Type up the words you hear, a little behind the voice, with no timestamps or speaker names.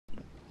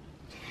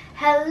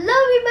Hello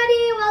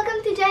everybody!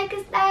 Welcome to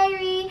Jaika's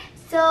Diary!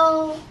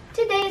 So,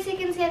 today, as you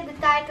can see at the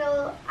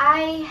title,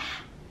 I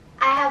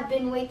have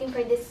been waiting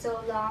for this so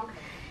long.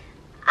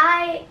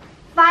 I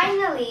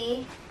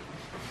finally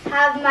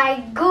have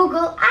my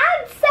Google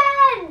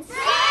Adsense!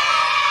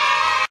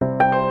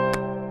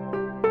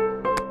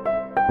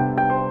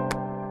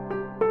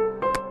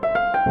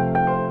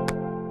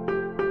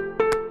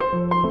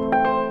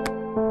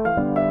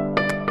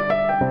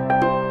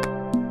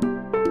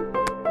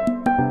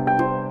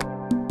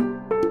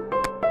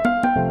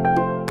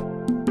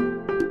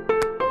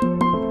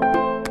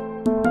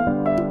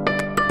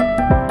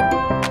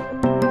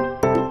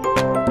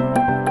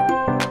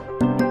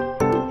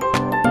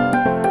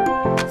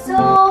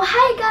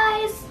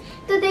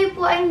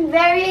 I'm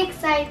very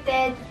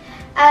excited.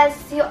 As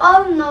you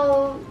all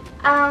know,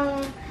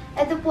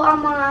 ito po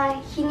ang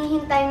mga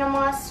hinihintay ng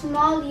mga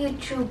small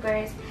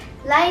YouTubers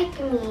like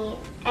me.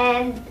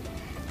 And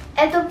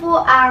ito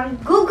po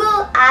ang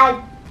Google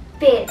Adsense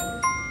Pin.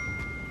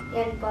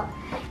 Yan po.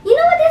 You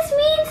know what this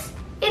means?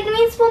 It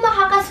means po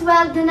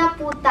makakasweldo na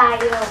po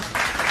tayo.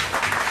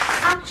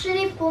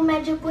 Actually po,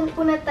 medyo po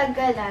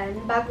natagalan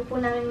bago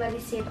po namin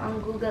ma-receive ang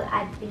Google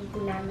Adsense Pin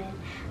po namin.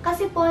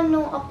 Kasi po,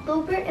 noong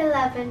October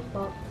 11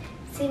 po,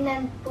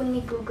 sinend po ni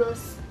Google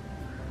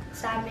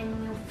sa amin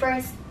yung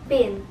first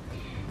pin.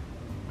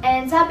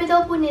 And sabi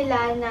daw po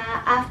nila na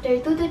after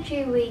 2 to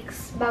 3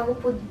 weeks, bago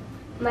po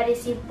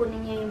ma-receive po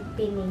ninyo yung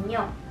pin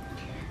ninyo.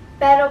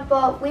 Pero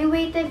po, we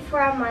waited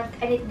for a month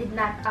and it did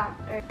not come.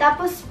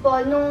 Tapos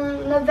po,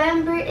 nung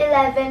November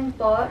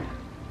 11 po,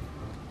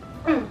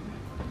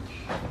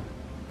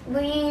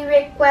 we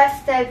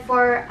requested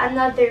for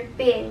another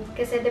pin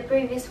kasi the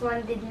previous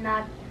one did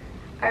not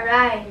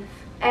arrive.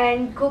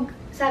 And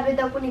sabi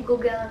daw po ni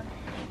Google,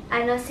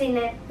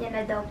 sinend niya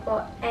na daw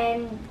po.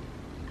 And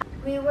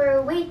we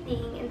were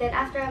waiting, and then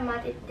after a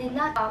month, it did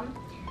not come.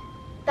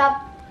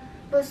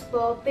 Tapos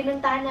po,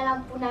 pinuntahan na lang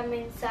po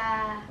namin sa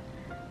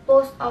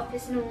post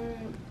office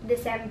nung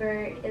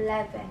December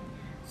 11.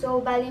 So,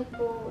 bali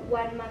po,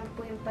 1 month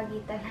po yung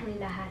pagitan ng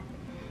lahat.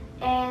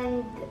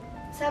 And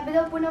sabi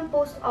daw po ng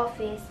post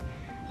office,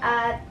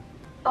 at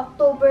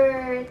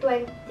October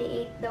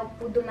 28 daw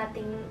po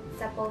dumating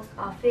sa post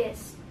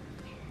office.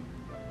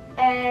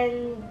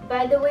 And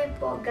by the way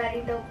po,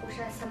 galing daw po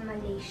siya sa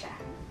Malaysia.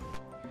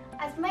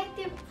 As my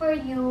tip for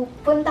you,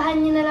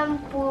 puntahan niyo na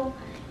lang po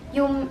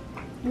yung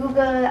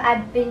Google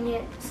Adsense Pin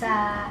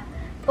sa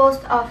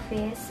post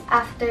office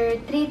after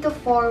 3 to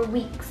 4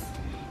 weeks.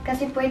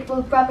 Kasi po, it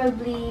will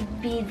probably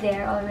be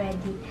there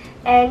already.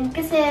 And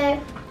kasi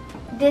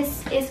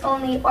this is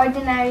only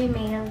ordinary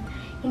mail,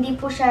 hindi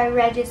po siya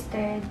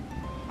registered.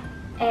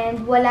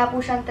 And wala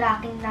po siyang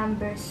tracking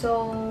number.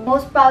 So,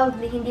 most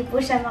probably, hindi po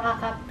siya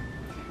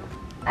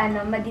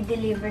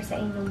madi-deliver sa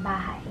inyong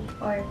bahay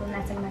or kung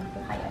nasa man po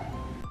kayo.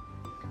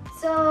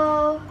 So,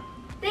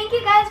 thank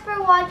you guys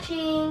for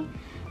watching.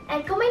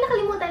 And kung may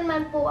nakalimutan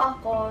man po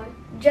ako,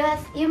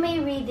 you may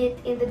read it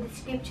in the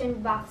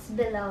description box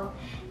below.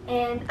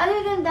 And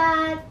other than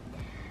that,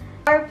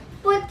 or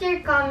put your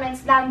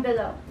comments down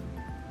below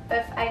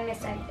if I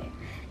missed anything.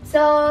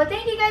 So,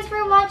 thank you guys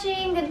for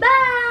watching.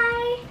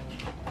 Goodbye!